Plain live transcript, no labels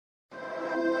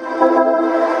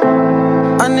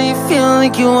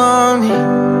like you want me,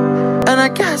 and I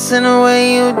guess in a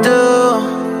way you do.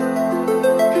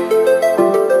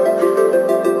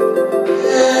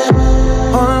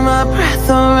 Holding my breath,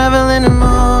 unraveling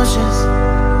emotions.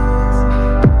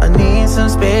 I need some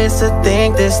space to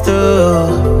think this through.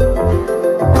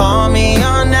 Call me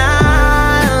all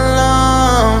night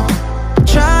long.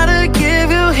 Try to give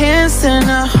you hints and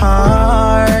a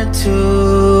heart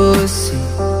to see.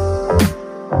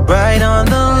 Right on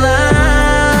the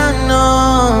line,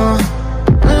 no.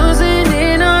 Losing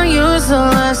it on you's the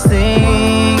last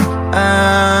thing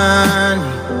I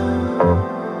need.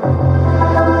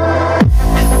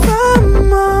 If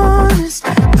I'm honest,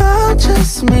 I'll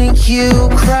just make you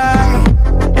cry.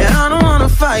 And I don't wanna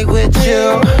fight with you,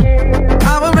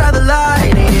 I would rather lie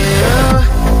to you.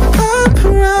 I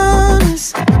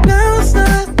promise, now's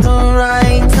not the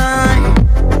right time.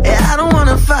 Yeah, I don't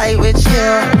wanna fight with you,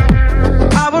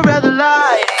 I would rather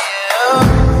lie to you.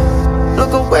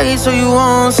 Look away so you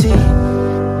won't see,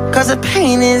 cause the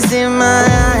pain is in my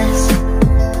eyes.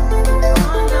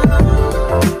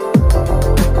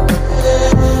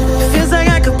 It feels like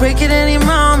I could break at any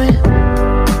moment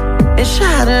and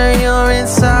shatter your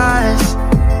insides.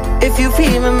 If you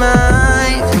feel my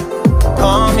mind,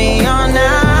 call me all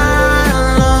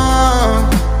night long.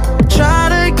 Try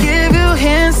to give you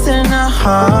hints and a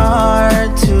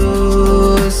heart to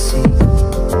see.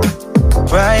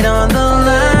 Right on the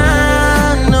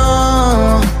line, no.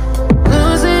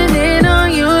 Losing it on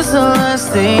you's the last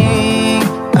thing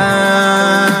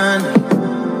I need.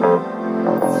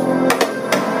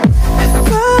 If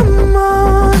I'm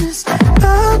honest,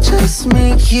 I'll just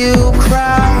make you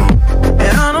cry.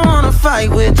 And I don't wanna fight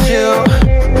with you,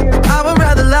 I would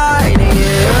rather lie to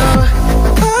you.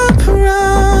 I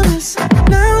promise,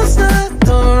 now's not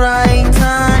the right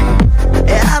time.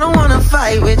 Yeah, I don't wanna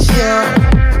fight with you,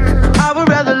 I would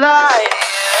rather lie to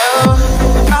you.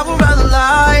 I would rather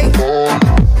lie,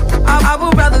 I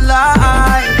would rather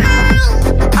lie.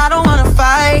 I don't wanna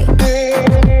fight,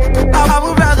 I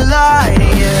would rather lie to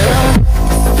you.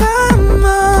 If I'm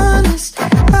honest,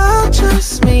 I'll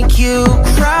just make you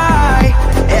cry.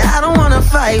 Yeah, I don't wanna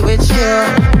fight with you,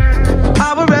 I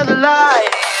would rather lie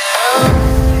to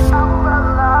you.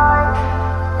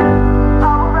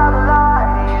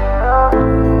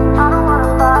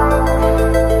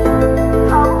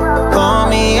 Call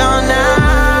me all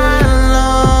night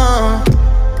long.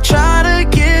 Try to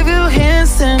give you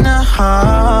hints and a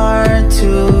heart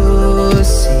to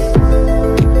see.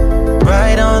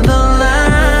 Right on the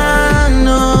line,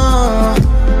 no.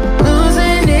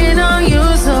 Losing it on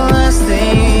you's the last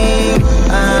thing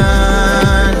I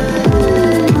need.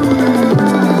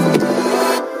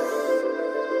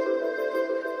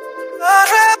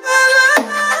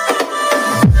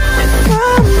 If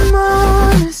I'm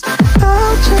honest,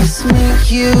 I'll just make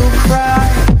you cry.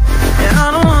 And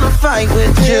I don't wanna fight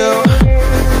with you,